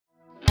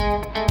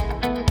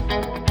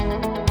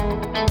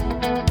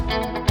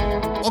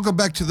Welcome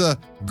back to the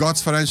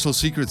God's Financial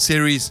Secret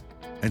series.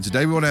 And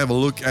today we want to have a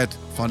look at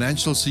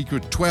Financial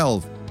Secret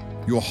 12.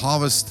 Your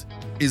harvest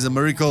is a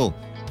miracle.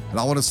 And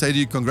I want to say to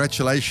you,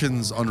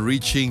 congratulations on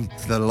reaching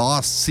the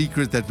last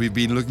secret that we've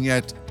been looking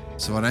at.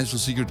 So Financial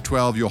Secret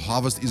 12, your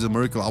harvest is a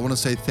miracle. I want to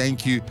say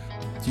thank you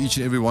to each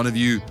and every one of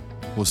you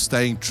for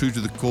staying true to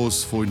the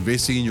course, for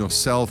investing in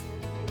yourself,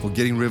 for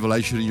getting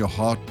revelation in your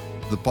heart.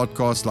 The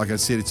podcast, like I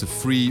said, it's a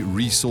free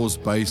resource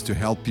base to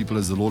help people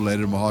as the Lord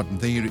laid it in my heart.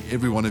 And thank you to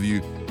every one of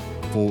you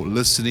for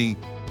listening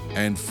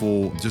and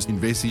for just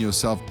investing in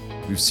yourself.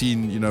 We've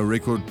seen,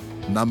 record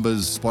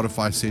numbers.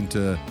 Spotify sent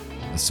a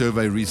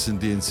survey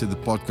recently and said the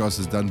podcast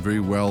has done very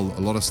well.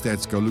 A lot of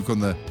stats. Go look on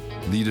the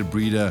Leader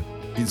Breeder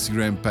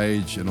Instagram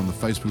page and on the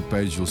Facebook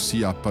page. You'll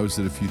see I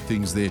posted a few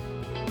things there.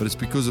 But it's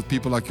because of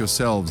people like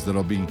yourselves that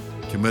are being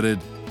committed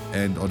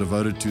and are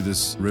devoted to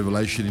this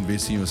revelation,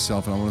 investing in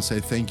yourself. And I want to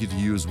say thank you to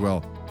you as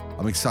well.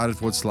 I'm excited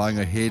for what's lying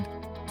ahead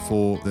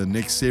for the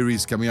next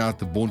series coming out,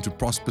 the Born to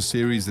Prosper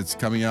series that's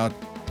coming out.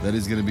 That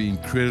is going to be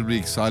incredibly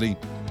exciting.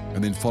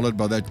 And then followed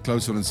by that,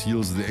 close on its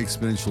heels, the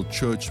Exponential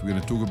Church. We're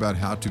going to talk about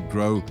how to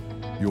grow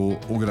your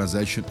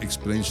organization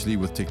exponentially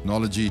with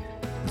technology.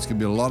 There's going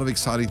to be a lot of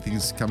exciting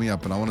things coming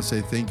up. And I want to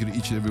say thank you to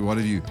each and every one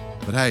of you.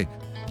 But hey,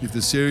 if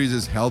the series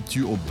has helped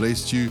you or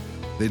blessed you,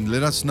 then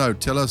let us know.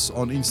 Tell us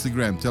on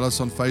Instagram. Tell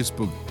us on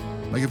Facebook.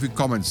 Make a few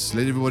comments.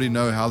 Let everybody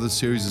know how the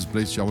series has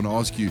blessed you. I want to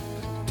ask you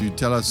to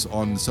tell us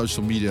on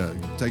social media.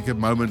 Take a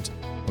moment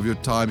of your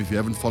time. If you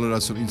haven't followed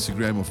us on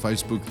Instagram or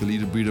Facebook, the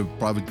Leader Breeder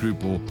private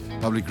group or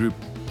public group,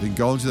 then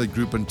go onto that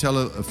group and tell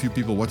a few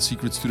people what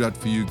secrets stood out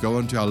for you. Go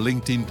onto our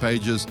LinkedIn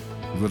pages.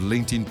 We've got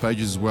LinkedIn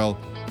pages as well.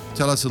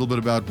 Tell us a little bit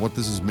about what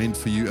this has meant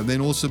for you, and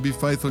then also be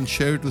faithful and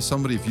share it with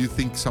somebody. If you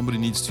think somebody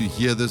needs to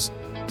hear this,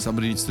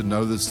 somebody needs to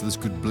know this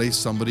could bless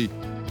somebody,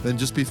 then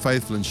just be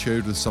faithful and share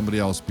it with somebody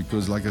else,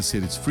 because like I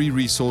said, it's free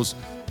resource.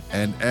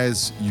 And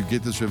as you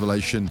get this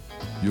revelation,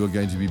 you are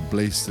going to be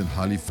blessed and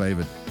highly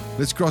favored.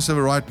 Let's cross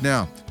over right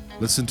now.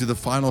 Listen to the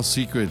final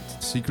secret,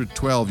 Secret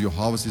 12, your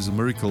harvest is a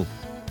miracle.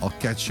 I'll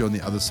catch you on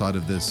the other side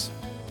of this.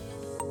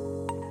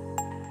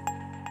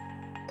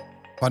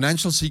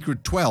 Financial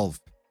Secret 12,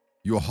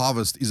 your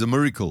harvest is a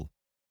miracle.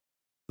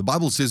 The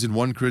Bible says in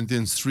 1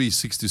 Corinthians 3,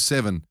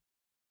 6-7,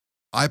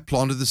 I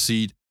planted the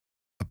seed,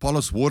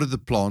 Apollos watered the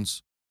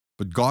plants,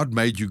 but God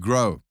made you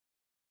grow.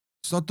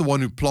 It's not the one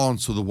who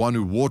plants or the one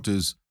who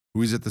waters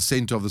who is at the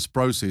center of this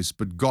process,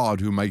 but God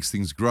who makes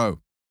things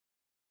grow.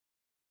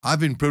 I've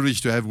been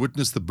privileged to have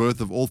witnessed the birth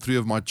of all three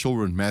of my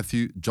children,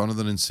 Matthew,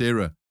 Jonathan, and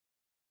Sarah.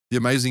 The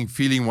amazing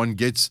feeling one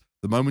gets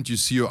the moment you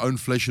see your own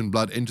flesh and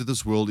blood enter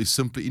this world is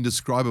simply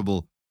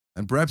indescribable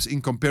and perhaps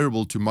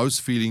incomparable to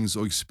most feelings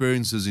or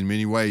experiences in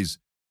many ways,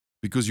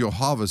 because your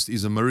harvest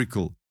is a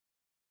miracle.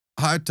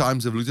 I at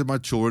times have looked at my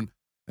children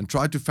and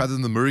tried to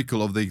fathom the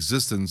miracle of their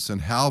existence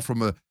and how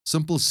from a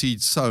simple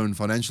seed sown,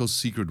 Financial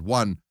Secret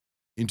 1,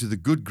 into the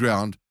good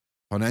ground,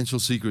 Financial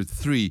Secret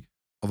 3,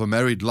 of a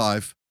married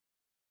life,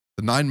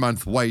 the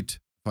 9-month wait,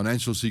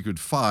 Financial Secret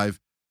 5,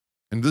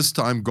 and this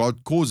time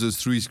God causes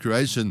through His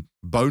creation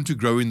bone to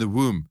grow in the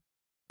womb,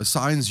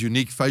 assigns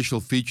unique facial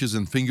features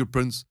and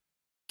fingerprints,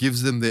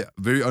 gives them their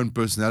very own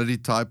personality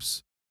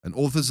types, and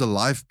authors a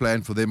life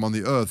plan for them on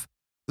the earth.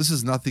 This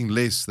is nothing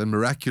less than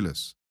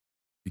miraculous.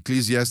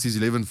 Ecclesiastes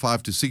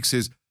 11:5-6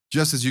 says,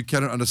 just as you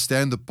cannot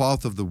understand the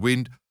path of the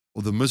wind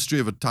or the mystery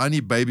of a tiny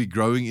baby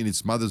growing in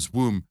its mother's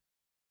womb,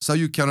 so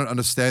you cannot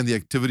understand the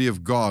activity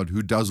of God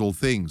who does all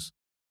things.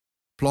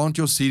 Plant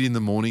your seed in the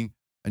morning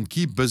and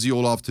keep busy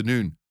all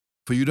afternoon,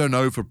 for you don't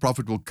know if a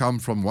profit will come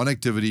from one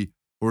activity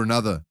or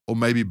another, or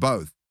maybe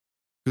both,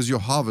 because your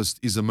harvest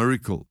is a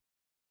miracle.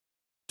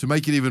 To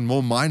make it even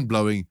more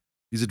mind-blowing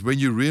is that when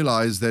you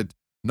realize that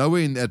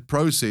nowhere in that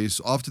process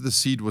after the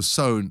seed was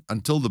sown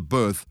until the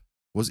birth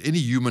was any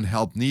human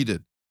help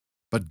needed,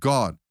 but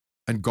God,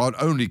 and God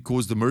only,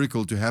 caused the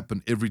miracle to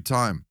happen every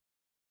time.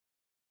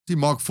 See,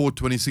 Mark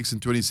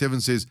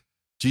 4:26-27 says,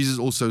 Jesus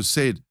also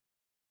said,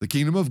 the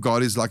kingdom of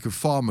God is like a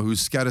farmer who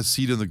scatters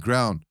seed on the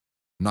ground.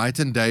 Night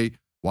and day,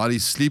 while he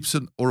sleeps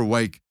or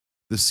awake,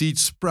 the seed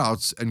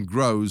sprouts and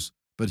grows,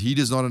 but he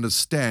does not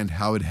understand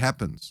how it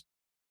happens.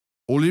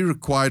 All he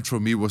required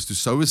from me was to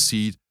sow a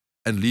seed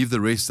and leave the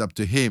rest up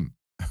to him.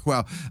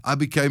 Wow, I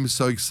became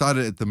so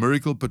excited at the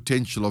miracle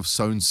potential of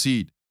sown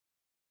seed.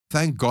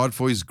 Thank God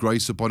for His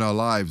grace upon our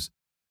lives.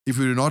 If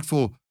it were not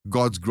for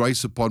God's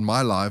grace upon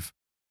my life,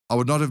 I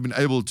would not have been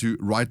able to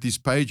write these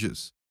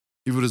pages.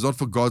 If it was not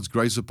for God's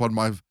grace upon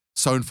my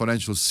sown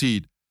financial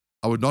seed,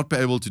 I would not be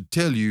able to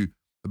tell you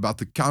about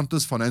the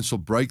countless financial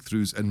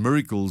breakthroughs and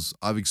miracles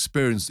I've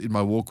experienced in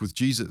my walk with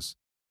Jesus.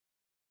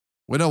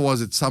 When I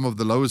was at some of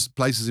the lowest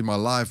places in my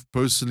life,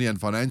 personally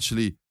and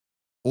financially,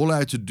 all I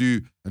had to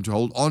do and to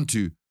hold on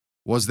to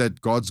was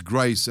that God's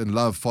grace and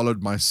love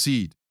followed my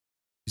seed.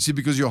 You see,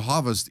 because your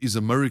harvest is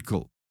a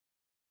miracle.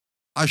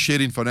 I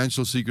shared in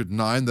Financial Secret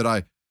 9 that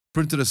I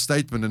printed a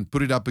statement and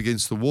put it up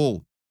against the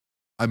wall.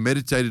 I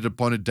meditated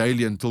upon it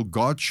daily until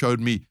God showed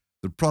me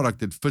the product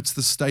that fits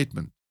the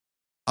statement.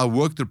 I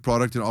worked the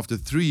product, and after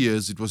 3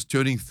 years, it was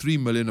turning 3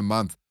 million a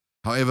month.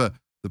 However,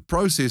 the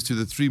process to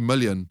the 3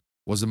 million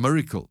was a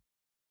miracle.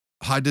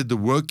 I did the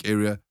work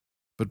area,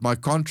 but my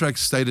contract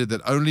stated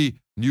that only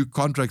new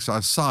contracts I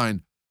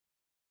signed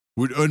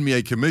would earn me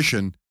a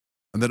commission,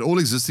 and that all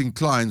existing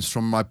clients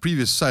from my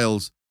previous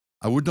sales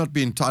I would not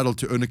be entitled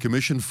to earn a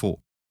commission for.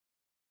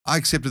 I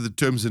accepted the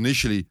terms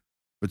initially,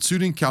 but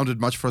soon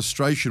encountered much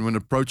frustration when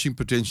approaching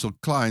potential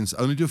clients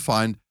only to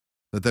find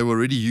that they were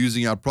already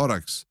using our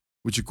products,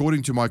 which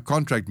according to my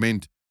contract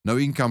meant no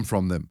income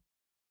from them.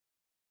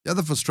 The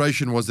other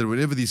frustration was that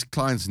whenever these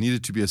clients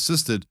needed to be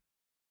assisted,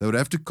 they would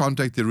have to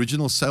contact the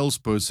original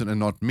salesperson and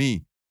not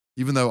me,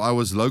 even though I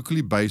was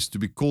locally based to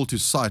be called to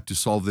site to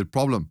solve their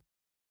problem.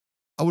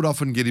 I would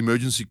often get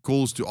emergency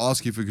calls to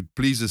ask if I could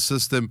please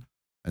assist them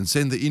and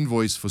send the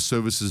invoice for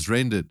services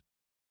rendered.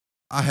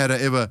 I had,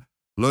 however,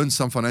 learned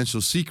some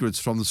financial secrets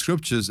from the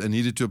scriptures and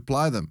needed to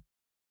apply them.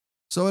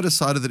 So I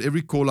decided that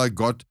every call I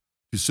got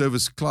to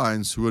service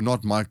clients who were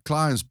not my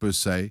clients per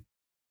se,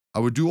 I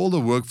would do all the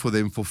work for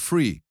them for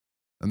free,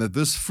 and that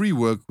this free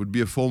work would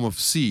be a form of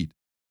seed.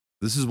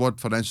 This is what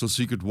Financial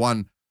Secret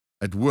 1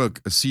 at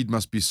work, a seed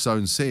must be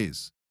sown,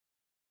 says.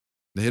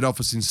 The head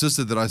office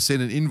insisted that I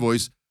send an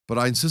invoice, but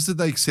I insisted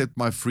they accept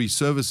my free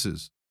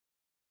services.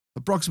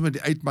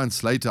 Approximately 8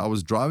 months later, I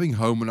was driving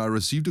home and I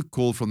received a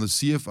call from the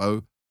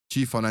CFO,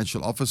 Chief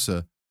Financial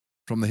Officer,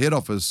 from the head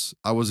office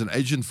I was an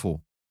agent for.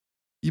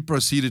 He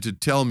proceeded to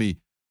tell me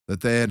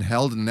that they had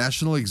held a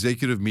national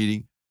executive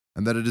meeting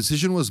and that a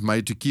decision was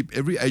made to keep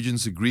every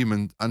agent's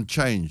agreement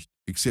unchanged,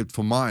 except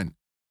for mine.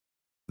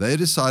 They had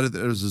decided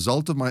that as a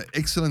result of my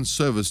excellent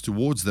service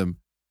towards them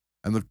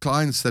and the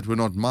clients that were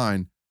not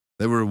mine,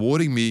 they were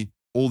rewarding me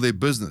all their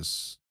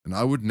business, and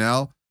I would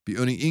now be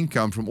earning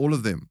income from all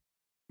of them.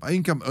 My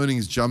income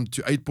earnings jumped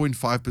to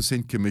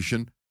 8.5%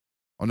 commission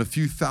on a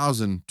few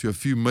thousand to a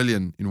few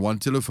million in one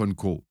telephone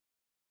call.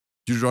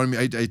 Deuteronomy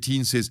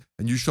 8:18 says,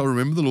 "And you shall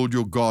remember the Lord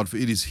your God, for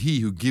it is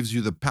he who gives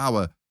you the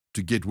power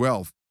to get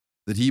wealth,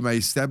 that he may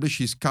establish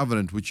his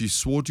covenant which he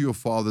swore to your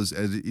fathers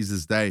as it is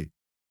this day."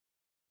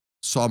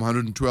 Psalm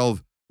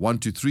 112,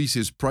 1-3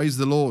 says, "Praise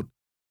the Lord.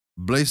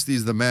 Blessed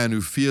is the man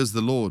who fears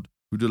the Lord,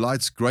 who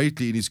delights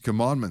greatly in his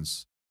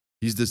commandments.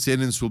 His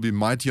descendants will be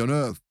mighty on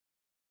earth.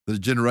 The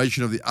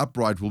generation of the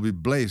upright will be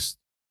blessed.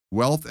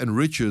 Wealth and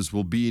riches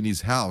will be in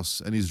his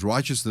house, and his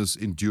righteousness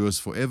endures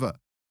forever."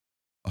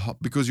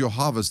 Because your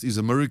harvest is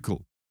a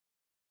miracle.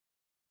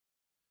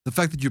 The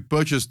fact that you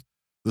purchased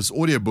this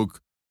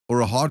audiobook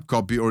or a hard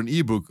copy or an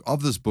ebook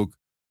of this book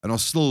and are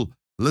still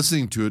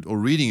listening to it or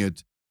reading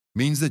it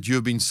means that you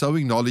have been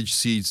sowing knowledge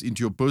seeds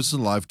into your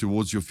personal life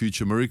towards your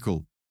future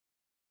miracle.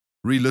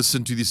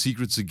 Re-listen to these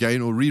secrets again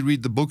or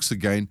reread the books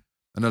again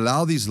and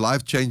allow these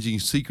life-changing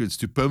secrets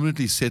to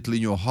permanently settle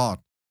in your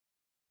heart.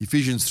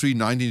 Ephesians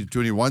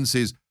 3:19-21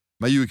 says,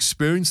 "May you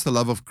experience the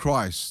love of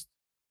Christ,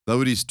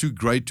 though it is too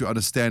great to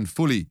understand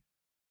fully.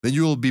 Then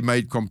you will be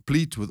made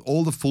complete with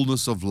all the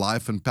fullness of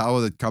life and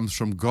power that comes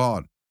from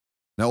God.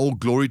 Now all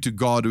glory to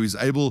God, who is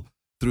able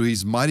through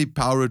his mighty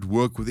power at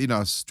work within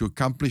us to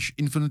accomplish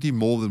infinitely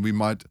more than we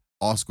might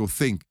ask or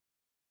think.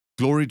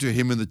 Glory to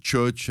him in the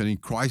church and in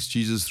Christ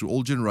Jesus through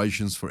all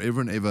generations,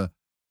 forever and ever.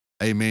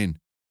 Amen."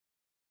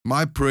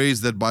 My prayer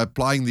is that by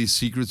applying these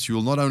secrets, you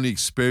will not only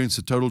experience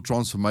a total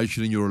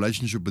transformation in your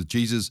relationship with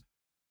Jesus,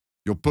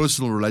 your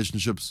personal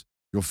relationships,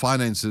 your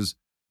finances,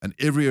 and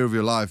every area of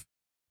your life,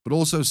 but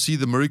also see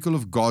the miracle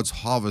of God's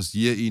harvest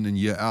year in and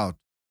year out.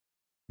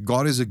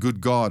 God is a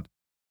good God,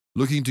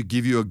 looking to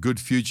give you a good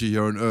future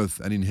here on earth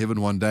and in heaven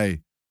one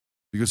day.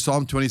 Because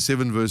Psalm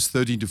 27 verse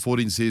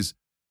 13-14 says,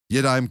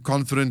 "Yet I am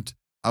confident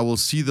I will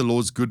see the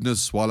Lord's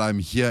goodness while I am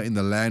here in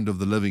the land of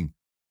the living."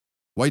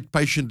 Wait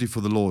patiently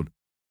for the Lord.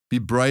 Be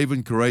brave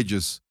and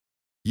courageous.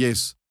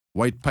 Yes,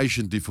 wait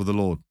patiently for the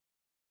Lord.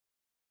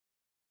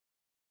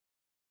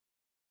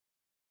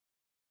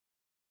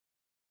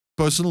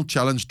 Personal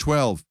Challenge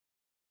 12.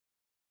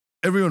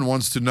 Everyone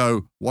wants to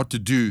know what to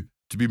do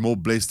to be more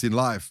blessed in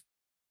life.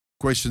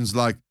 Questions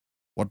like,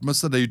 what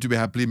must I do to be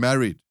happily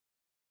married?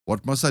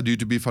 What must I do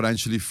to be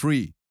financially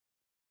free?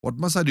 What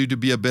must I do to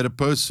be a better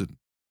person?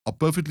 Are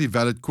perfectly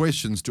valid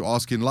questions to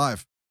ask in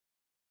life.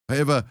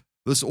 However,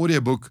 this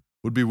audiobook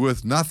would be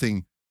worth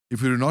nothing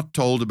if we were not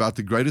told about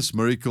the greatest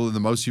miracle and the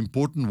most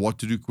important what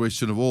to do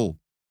question of all.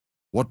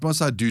 What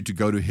must I do to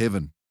go to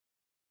heaven?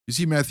 You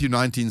see, Matthew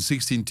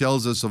 19:16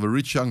 tells us of a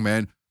rich young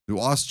man who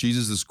asked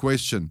Jesus this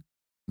question.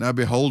 Now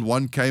behold,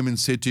 one came and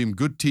said to him,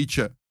 "Good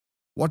teacher,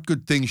 what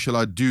good thing shall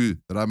I do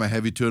that I may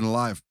have eternal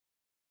life?"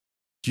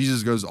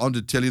 Jesus goes on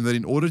to tell him that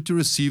in order to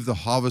receive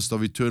the harvest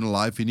of eternal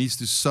life, he needs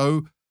to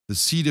sow the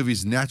seed of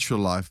his natural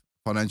life,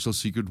 Financial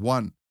Secret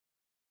 1.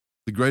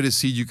 The greatest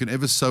seed you can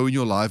ever sow in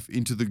your life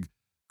into the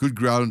good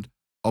ground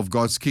of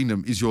God's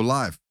kingdom is your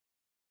life.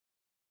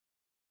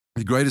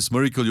 The greatest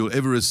miracle you'll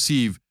ever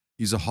receive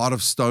is a heart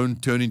of stone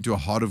turned into a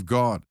heart of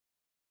God.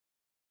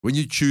 When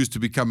you choose to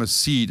become a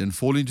seed and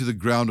fall into the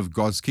ground of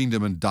God's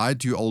kingdom and die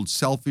to your old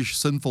selfish,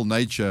 sinful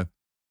nature,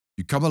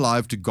 you come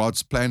alive to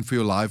God's plan for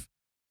your life,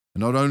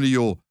 and not only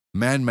your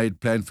man-made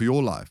plan for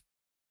your life.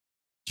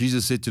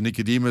 Jesus said to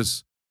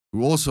Nicodemus,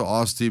 who also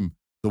asked him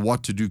the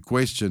what to do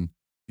question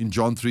in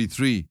John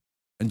 3:3.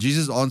 And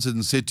Jesus answered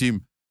and said to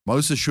him,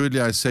 most assuredly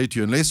I say to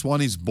you, unless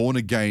one is born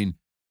again,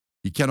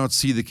 he cannot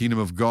see the kingdom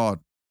of God.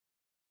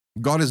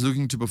 God is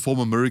looking to perform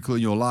a miracle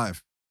in your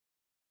life.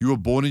 You were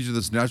born into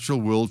this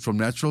natural world from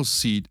natural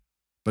seed,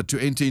 but to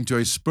enter into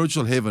a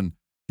spiritual heaven,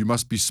 you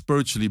must be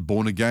spiritually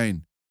born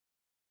again.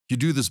 You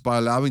do this by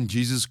allowing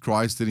Jesus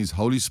Christ and His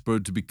Holy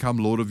Spirit to become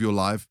Lord of your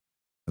life,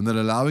 and then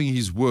allowing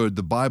His Word,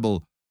 the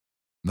Bible,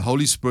 and the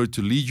Holy Spirit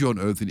to lead you on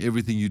earth in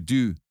everything you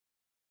do.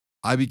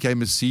 I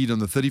became a seed on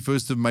the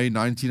 31st of May,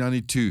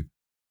 1992,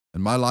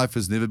 and my life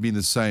has never been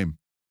the same.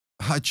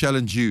 I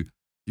challenge you,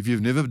 if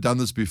you've never done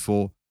this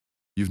before,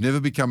 you've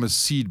never become a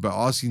seed by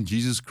asking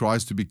Jesus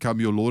Christ to become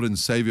your Lord and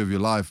Savior of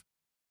your life,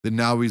 then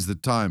now is the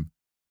time.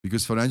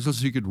 Because Financial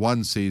Secret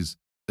 1 says,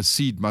 a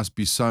seed must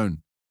be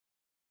sown.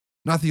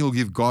 Nothing will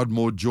give God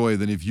more joy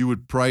than if you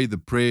would pray the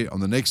prayer on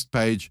the next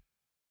page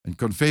and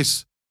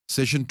confess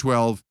session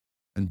 12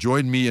 and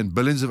join me and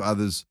billions of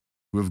others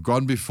who have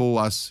gone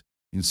before us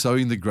in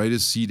sowing the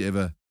greatest seed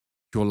ever,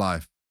 your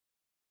life.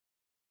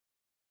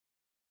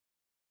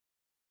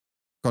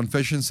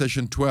 Confession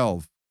session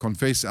 12.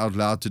 Confess out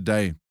loud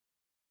today.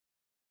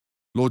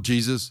 Lord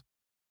Jesus,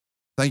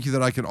 thank you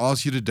that I can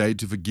ask you today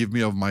to forgive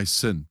me of my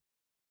sin.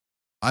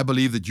 I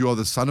believe that you are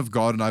the Son of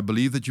God, and I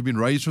believe that you've been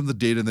raised from the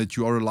dead and that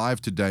you are alive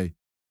today.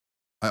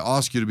 I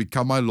ask you to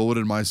become my Lord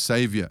and my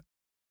Savior.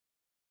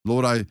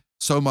 Lord, I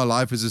sow my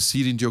life as a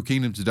seed into your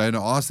kingdom today, and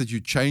I ask that you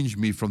change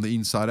me from the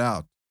inside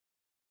out.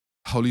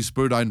 Holy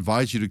Spirit, I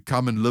invite you to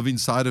come and live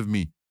inside of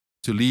me,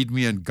 to lead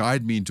me and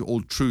guide me into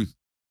all truth.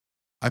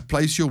 I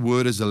place your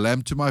word as a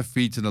lamp to my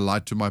feet and a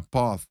light to my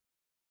path.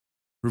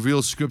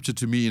 Reveal scripture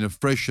to me in a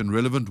fresh and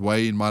relevant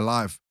way in my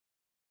life.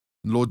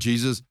 And Lord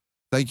Jesus,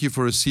 thank you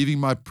for receiving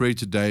my prayer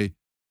today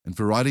and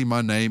for writing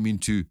my name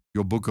into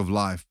your book of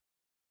life.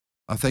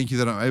 I thank you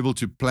that I'm able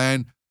to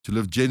plan, to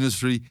live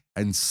generously,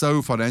 and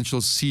sow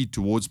financial seed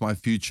towards my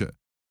future.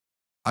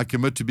 I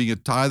commit to being a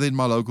tither in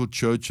my local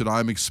church, and I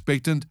am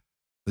expectant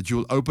that you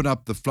will open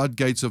up the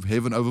floodgates of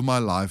heaven over my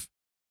life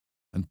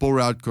and pour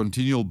out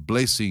continual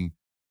blessing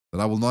that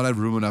I will not have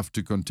room enough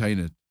to contain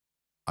it.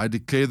 I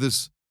declare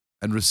this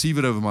and receive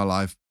it over my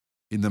life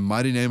in the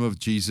mighty name of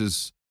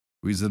Jesus,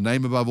 who is the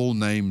name above all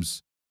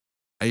names.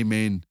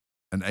 Amen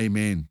and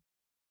amen.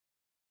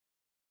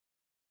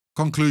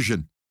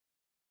 Conclusion.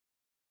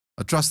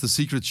 I trust the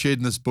secrets shared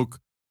in this book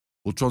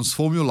will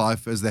transform your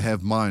life as they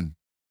have mine.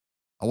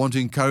 I want to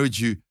encourage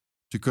you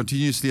to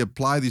continuously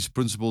apply these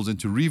principles and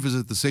to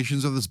revisit the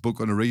sessions of this book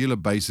on a regular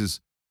basis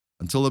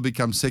until they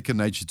become second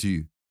nature to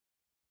you.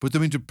 Put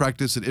them into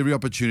practice at every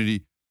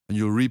opportunity, and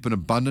you'll reap an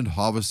abundant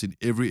harvest in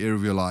every area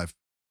of your life.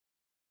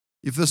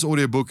 If this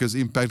audiobook has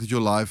impacted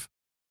your life,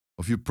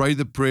 or if you prayed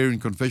the prayer in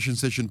Confession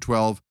Session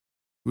 12,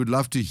 we would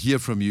love to hear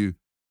from you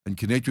and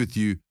connect with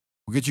you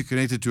or get you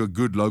connected to a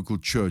good local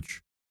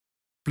church.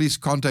 Please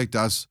contact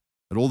us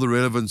at all the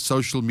relevant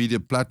social media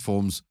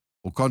platforms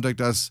or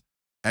contact us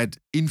at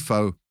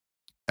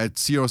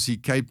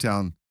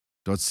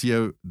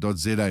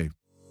info@crccapetown.co.za.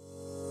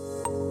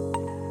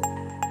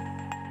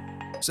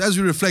 So as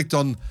we reflect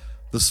on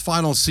this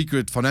final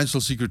secret,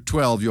 Financial Secret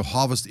 12, your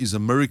harvest is a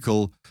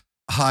miracle,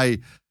 I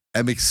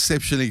am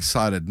exceptionally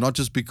excited, not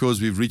just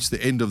because we've reached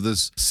the end of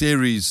this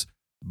series,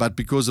 but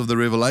because of the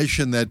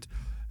revelation that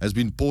has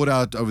been poured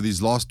out over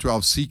these last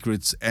 12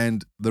 secrets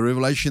and the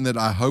revelation that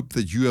I hope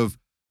that you have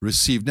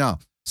received. Now,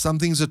 some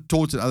things are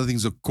taught and other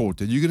things are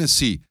caught, and you're going to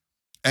see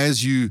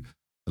as you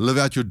live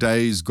out your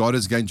days, God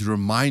is going to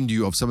remind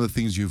you of some of the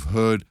things you've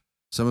heard,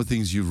 some of the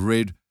things you've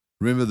read.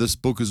 Remember, this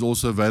book is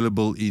also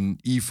available in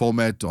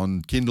e-format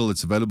on Kindle.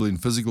 It's available in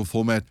physical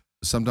format.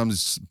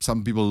 Sometimes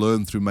some people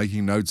learn through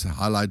making notes,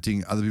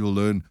 highlighting. Other people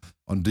learn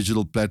on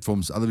digital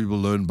platforms. Other people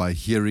learn by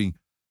hearing.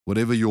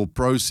 Whatever your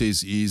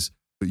process is,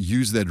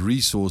 use that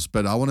resource.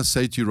 But I want to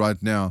say to you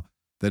right now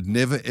that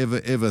never,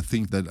 ever, ever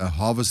think that a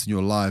harvest in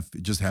your life,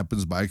 it just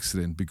happens by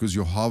accident, because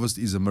your harvest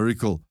is a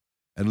miracle.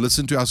 And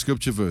listen to our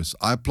scripture verse.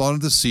 I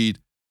planted the seed,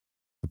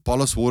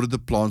 Apollos watered the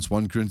plants,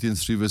 1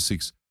 Corinthians 3 verse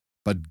 6.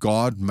 But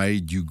God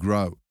made you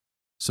grow.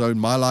 So in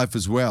my life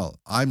as well,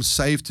 I'm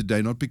saved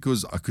today, not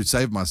because I could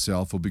save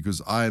myself or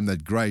because I am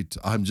that great.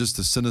 I'm just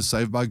a sinner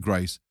saved by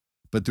grace.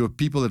 But there were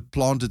people that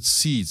planted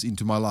seeds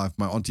into my life.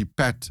 My Auntie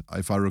Pat,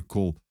 if I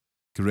recall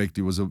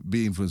correctly, was a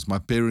big influence. My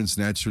parents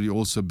naturally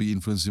also big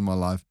influence in my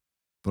life.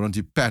 But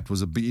Auntie Pat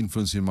was a big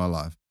influence in my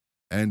life.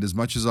 And as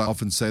much as I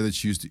often say that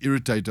she used to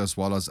irritate us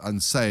while I was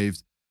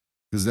unsaved,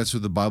 because that's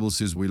what the Bible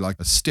says, we're like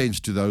a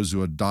stench to those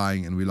who are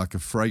dying and we're like a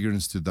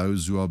fragrance to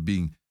those who are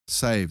being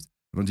saved.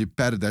 And Auntie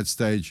Pat at that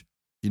stage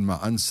in my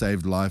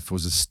unsaved life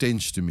was a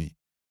stench to me.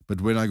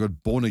 But when I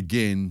got born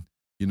again,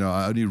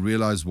 I only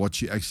realized what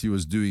she actually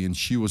was doing, and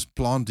she was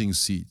planting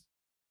seeds.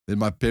 Then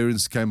my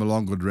parents came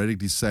along, got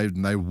radically saved,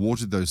 and they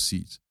watered those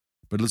seeds.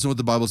 But listen to what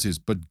the Bible says,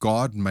 but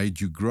God made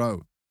you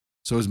grow.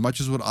 So as much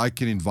as what I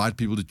can invite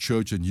people to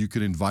church and you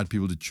can invite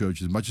people to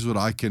church, as much as what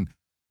I can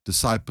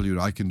disciple you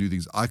and I can do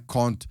things, I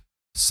can't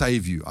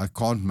save you. I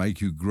can't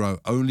make you grow.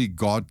 Only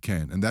God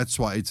can. And that's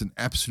why it's an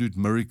absolute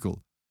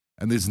miracle.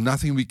 And there's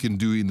nothing we can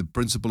do in the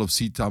principle of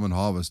seed time and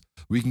harvest.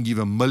 We can give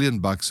 $1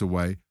 million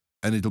away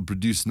and it'll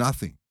produce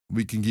nothing.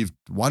 We can give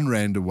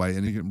R1 away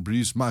and it can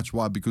produce much.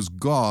 Why? Because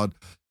God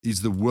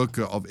is the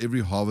worker of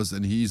every harvest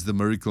and He is the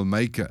miracle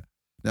maker.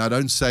 Now, I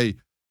don't say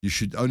you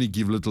should only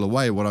give little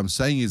away. What I'm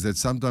saying is that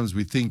sometimes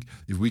we think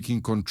if we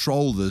can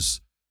control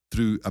this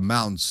through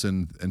amounts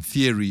and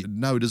theory,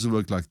 no, it doesn't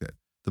work like that.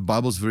 The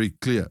Bible's very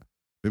clear.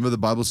 Remember, the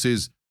Bible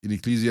says in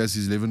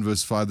Ecclesiastes 11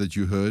 verse 5 that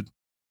you heard,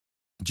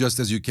 just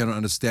as you cannot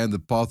understand the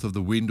path of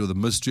the wind or the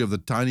mystery of the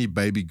tiny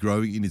baby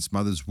growing in its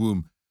mother's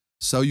womb,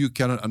 so you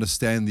cannot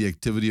understand the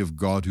activity of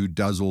God who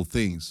does all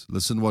things.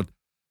 Listen what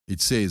it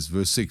says,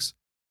 verse 6.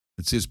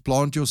 It says,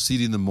 plant your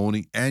seed in the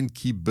morning and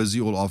keep busy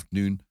all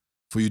afternoon,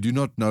 for you do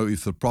not know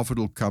if the profit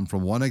will come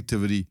from one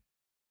activity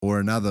or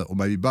another, or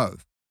maybe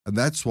both. And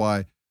that's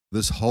why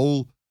this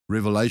whole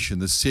revelation,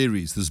 this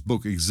series, this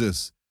book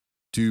exists,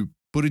 to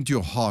put into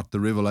your heart the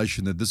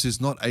revelation that this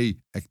is not a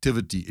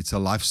activity, it's a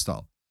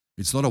lifestyle.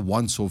 It's not a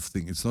once-off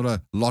thing. It's not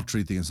a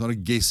lottery thing. It's not a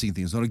guessing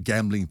thing. It's not a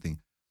gambling thing.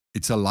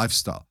 It's a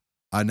lifestyle.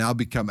 I now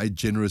become a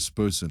generous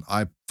person.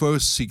 I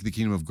first seek the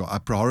kingdom of God. I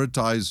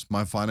prioritize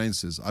my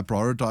finances. I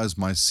prioritize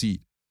my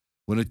seed.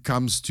 When it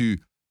comes to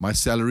my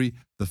salary,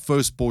 the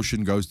first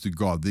portion goes to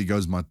God. There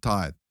goes my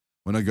tithe.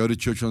 When I go to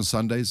church on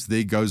Sundays,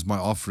 there goes my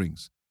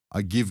offerings.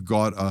 I give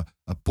God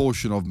a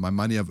portion of my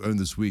money I've earned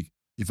this week.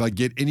 If I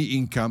get any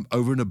income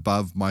over and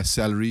above my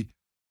salary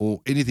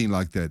or anything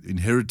like that,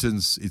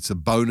 inheritance, it's a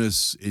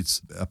bonus,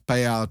 it's a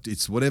payout,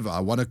 it's whatever,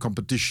 I won a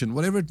competition,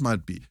 whatever it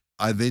might be,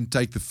 I then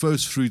take the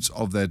first fruits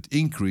of that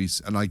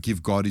increase and I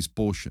give God His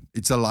portion.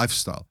 It's a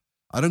lifestyle.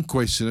 I don't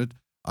question it.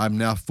 I'm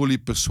now fully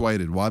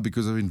persuaded. Why?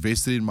 Because I've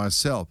invested in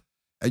myself.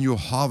 And your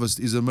harvest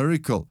is a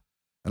miracle.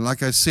 And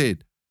like I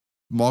said,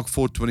 Mark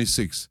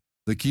 4:26,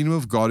 the kingdom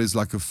of God is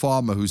like a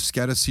farmer who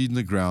scatters seed in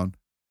the ground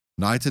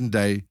night and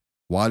day.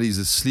 While he's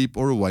asleep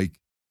or awake,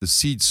 the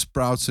seed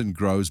sprouts and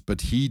grows,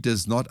 but he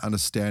does not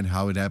understand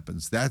how it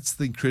happens. That's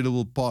the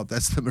incredible part.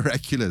 That's the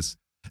miraculous.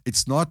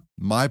 It's not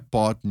my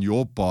part and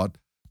your part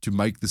to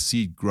make the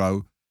seed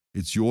grow.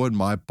 It's your and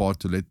my part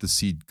to let the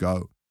seed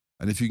go.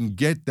 And if you can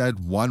get that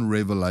one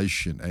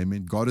revelation,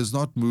 amen, God is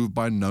not moved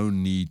by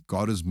known need.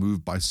 God is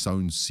moved by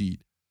sown seed.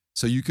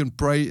 So you can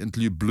pray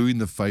until you're blue in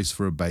the face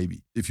for a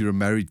baby. If you're a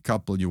married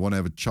couple and you want to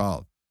have a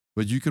child,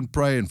 but you can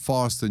pray and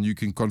fast and you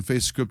can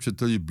confess scripture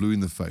till you're blue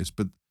in the face.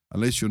 But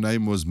unless your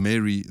name was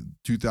Mary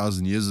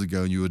 2,000 years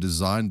ago and you were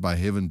designed by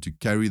heaven to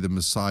carry the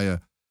Messiah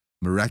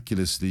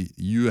miraculously,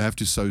 you have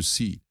to sow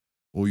seed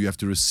or you have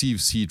to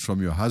receive seed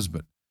from your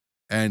husband.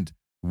 And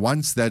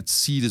once that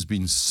seed has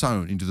been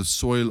sown into the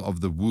soil of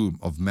the womb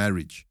of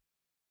marriage,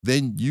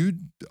 then you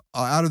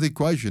are out of the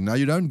equation. Now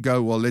you don't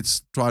go, well,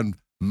 let's try and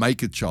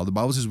make a child. The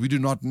Bible says we do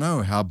not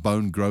know how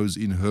bone grows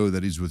in her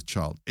that is with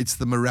child. It's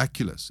the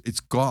miraculous.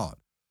 It's God.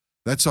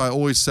 That's why I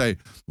always say,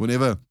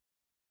 whenever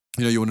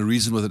you want to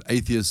reason with an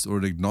atheist or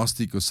an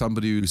agnostic or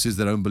somebody who says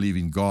they don't believe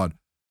in God,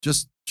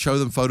 just show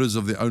them photos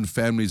of their own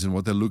families and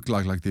what they look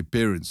like their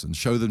parents, and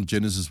show them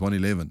Genesis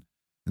 1:11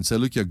 and say,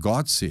 look here,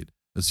 God said,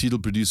 a seed will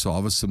produce a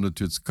harvest similar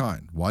to its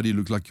kind. Why do you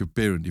look like your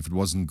parent if it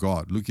wasn't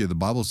God? Look here, the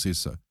Bible says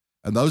so.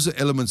 And those are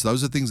elements,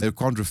 those are things they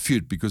can't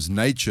refute, because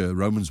nature,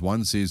 Romans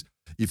 1 says,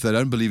 if they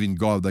don't believe in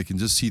God, they can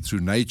just see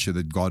through nature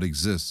that God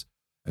exists.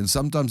 And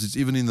sometimes it's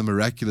even in the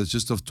miraculous,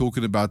 just of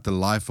talking about the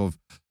life of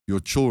your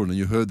children. And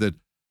you heard that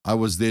I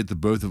was there at the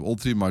birth of all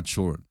three of my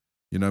children,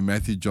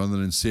 Matthew,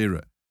 Jonathan, and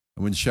Sarah.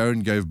 And when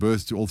Sharon gave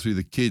birth to all three of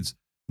the kids,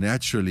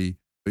 naturally,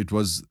 it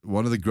was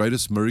one of the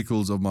greatest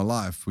miracles of my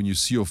life. When you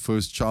see your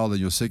first child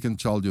and your second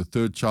child, your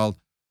third child,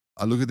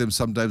 I look at them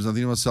sometimes and I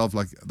think to myself,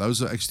 like,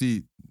 those are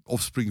actually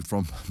offspring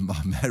from my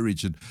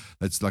marriage. And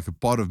that's like a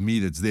part of me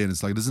that's there. And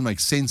it's like, it doesn't make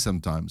sense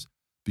sometimes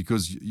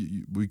because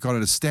we can't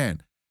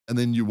understand. And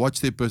then you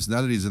watch their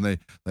personalities and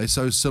they're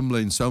so similar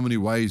in so many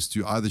ways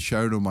to either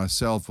Sharon or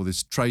myself, or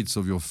there's traits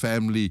of your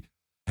family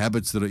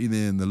habits that are in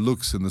there, and the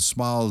looks and the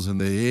smiles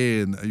and the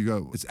hair. And you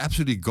go, it's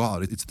absolutely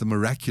God. It's the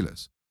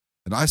miraculous.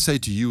 And I say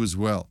to you as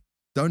well,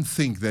 don't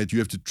think that you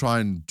have to try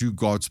and do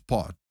God's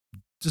part.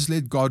 Just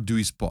let God do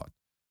His part.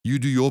 You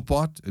do your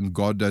part and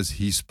God does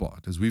His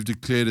part. As we've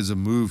declared as a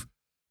move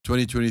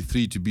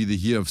 2023 to be the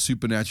year of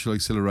supernatural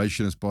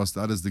acceleration, as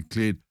Pastor Ad has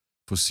declared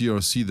for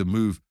CRC, the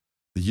move,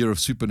 the year of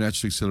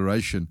supernatural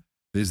acceleration.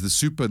 There's the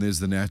super and there's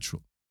the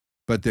natural.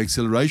 But the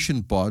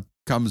acceleration part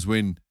comes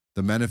when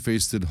the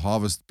manifested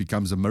harvest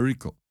becomes a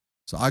miracle.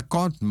 So I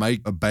can't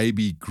make a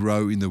baby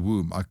grow in the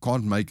womb. I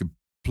can't make a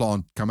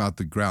plant come out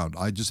the ground.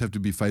 I just have to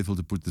be faithful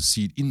to put the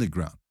seed in the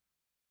ground.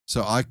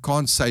 So I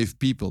can't save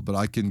people, but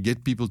I can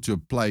get people to a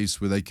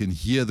place where they can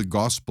hear the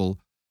gospel,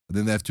 and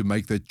then they have to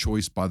make that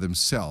choice by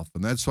themselves.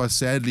 And that's why,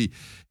 sadly,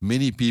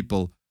 many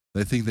people,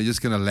 they think they're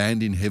just going to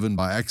land in heaven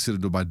by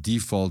accident or by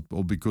default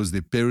or because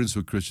their parents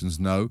were Christians.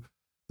 No,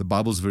 the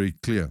Bible's very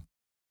clear.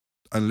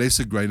 Unless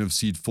a grain of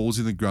seed falls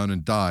in the ground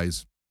and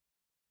dies,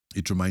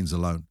 it remains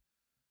alone.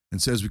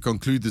 And so as we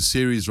conclude the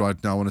series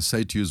right now, I want to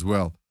say to you as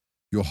well,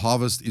 Your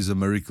harvest is a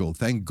miracle.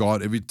 Thank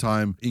God every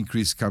time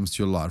increase comes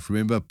to your life.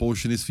 Remember, a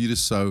portion is for you to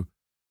sow,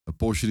 a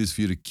portion is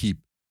for you to keep.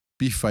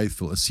 Be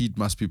faithful. A seed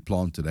must be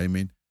planted.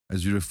 Amen.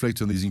 As you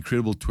reflect on these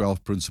incredible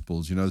 12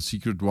 principles,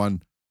 secret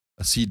 1,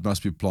 a seed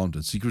must be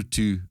planted. Secret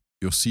 2,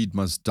 your seed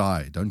must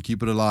die. Don't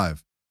keep it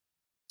alive.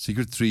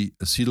 Secret 3,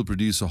 a seed will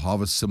produce a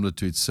harvest similar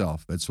to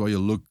itself. That's why you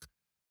look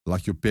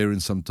like your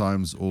parents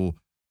sometimes, or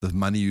the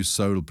money you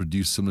sow will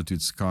produce similar to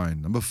its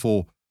kind. Number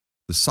 4,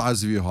 the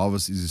size of your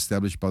harvest is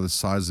established by the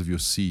size of your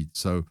seed.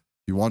 So if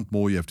you want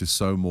more, you have to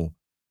sow more.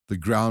 The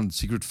ground,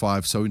 secret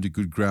 5, sow into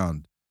good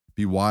ground.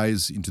 Be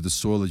wise into the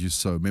soil that you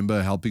sow.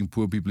 Remember, helping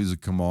poor people is a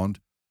command.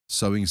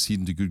 Sowing seed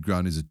into good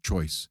ground is a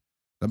choice.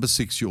 Number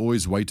 6, you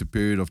always wait a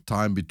period of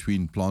time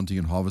between planting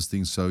and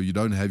harvesting. So you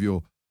don't have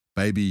your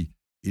baby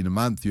in a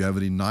month, you have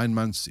it in 9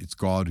 months. It's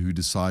God who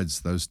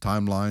decides those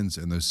timelines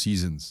and those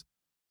seasons.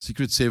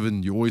 Secret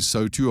 7, you always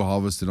sow to your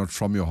harvest and not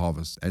from your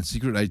harvest. And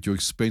secret 8, your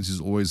expense is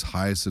always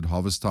highest at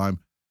harvest time.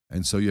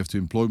 And so you have to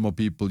employ more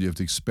people, you have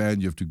to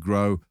expand, you have to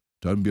grow.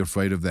 Don't be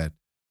afraid of that.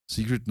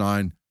 Secret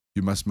 9,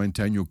 you must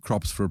maintain your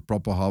crops for a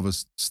proper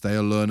harvest. Stay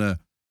a learner,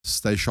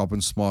 stay sharp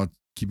and smart,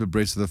 keep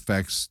abreast of the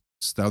facts,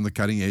 stay on the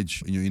cutting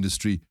edge in your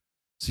industry.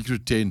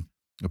 Secret 10,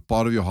 a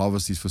part of your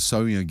harvest is for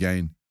sowing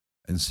again.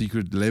 And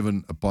secret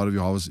 11, a part of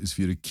your harvest is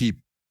for you to keep.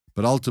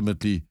 But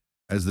ultimately,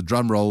 as the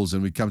drum rolls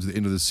and we come to the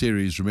end of the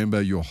series,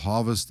 remember your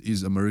harvest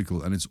is a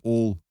miracle, and it's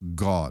all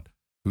God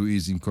who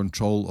is in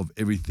control of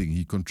everything.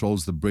 He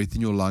controls the breath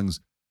in your lungs.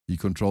 He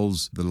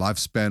controls the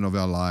lifespan of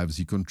our lives.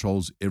 He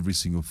controls every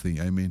single thing.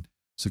 Amen.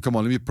 So come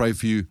on, let me pray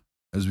for you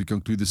as we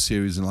conclude the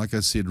series. And like I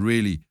said,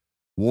 really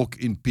walk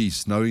in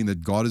peace, knowing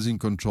that God is in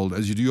control.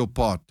 As you do your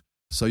part,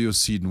 sow your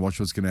seed and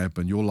watch what's going to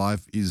happen. Your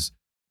life is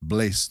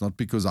blessed, not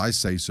because I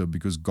say so,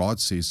 because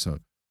God says so.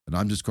 And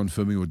I'm just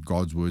confirming what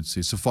God's word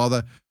says. So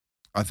Father,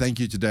 I thank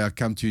you today. I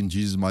come to you in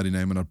Jesus' mighty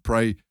name, and I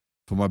pray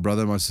for my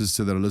brother and my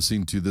sister that are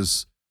listening to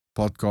this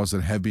podcast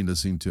and have been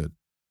listening to it.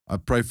 I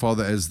pray,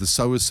 Father, as the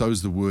sower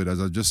sows the word, as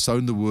I've just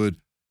sown the word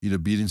in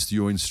obedience to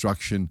your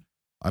instruction,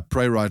 I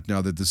pray right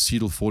now that the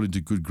seed will fall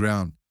into good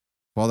ground.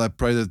 Father, I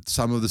pray that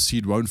some of the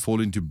seed won't fall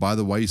into by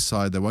the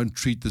wayside. They won't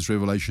treat this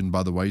revelation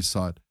by the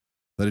wayside,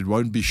 that it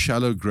won't be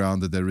shallow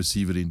ground that they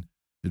receive it in.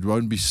 It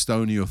won't be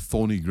stony or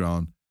thorny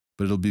ground,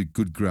 but it'll be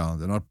good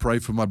ground. And I pray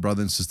for my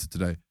brother and sister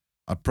today.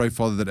 I pray,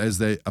 Father, that as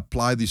they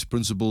apply these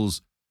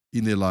principles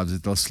in their lives,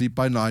 that they'll sleep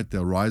by night,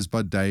 they'll rise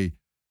by day,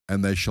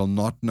 and they shall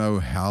not know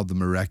how the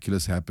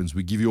miraculous happens.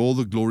 We give you all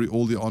the glory,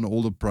 all the honor,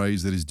 all the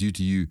praise that is due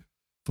to you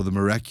for the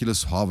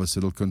miraculous harvest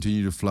that will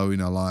continue to flow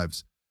in our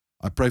lives.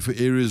 I pray for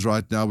areas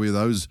right now where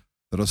those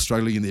that are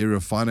struggling in the area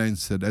of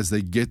finance, that as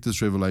they get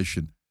this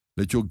revelation,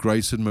 let your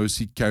grace and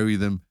mercy carry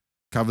them,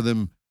 cover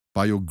them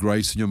by your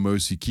grace and your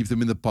mercy, keep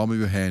them in the palm of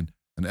your hand.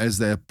 And as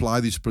they apply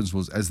these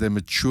principles, as they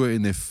mature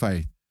in their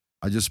faith,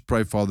 I just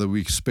pray, Father, we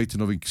expect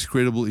an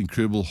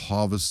incredible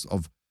harvest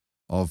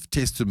of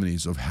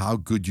testimonies of how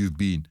good you've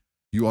been.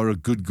 You are a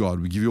good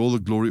God. We give you all the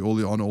glory, all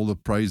the honor, all the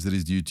praise that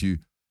is due to you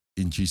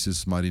in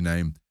Jesus' mighty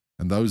name.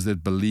 And those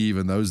that believe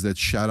and those that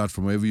shout out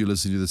from wherever you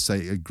listen to this,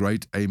 say a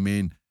great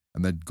amen,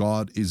 and that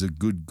God is a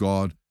good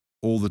God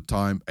all the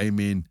time.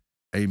 Amen,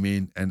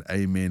 amen, and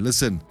amen.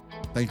 Listen,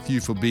 thank you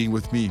for being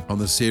with me on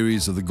the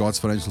series of the God's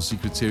Financial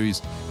Secret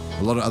series.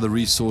 A lot of other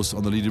resource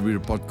on the Leader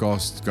Breeder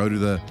podcast. Go to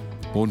the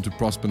Born to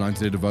Prosper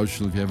 90-day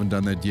devotional if you haven't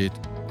done that yet.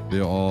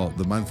 There are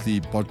the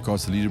monthly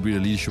podcasts, the Leader Breeder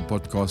Leadership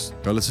podcast.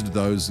 Go listen to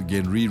those.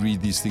 Again, reread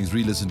these things,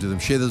 re-listen to them.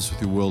 Share this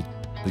with your world,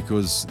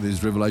 because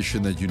there's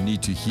revelation that you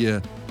need to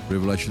hear,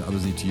 revelation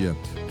others need to hear.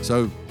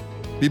 So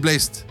be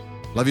blessed.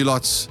 Love you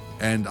lots.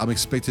 And I'm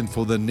expecting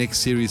for the next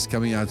series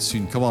coming out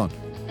soon. Come on.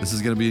 This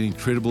is going to be an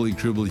incredible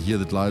year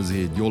that lies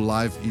ahead. Your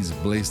life is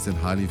blessed and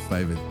highly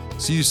favored.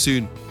 See you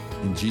soon.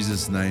 In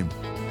Jesus' name,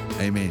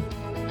 amen.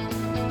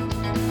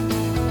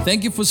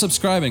 Thank you for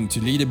subscribing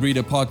to Leader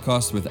Breeder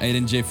Podcast with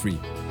Aiden Jeffrey.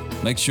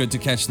 Make sure to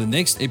catch the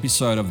next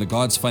episode of the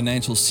God's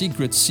Financial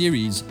Secrets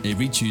series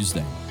every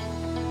Tuesday.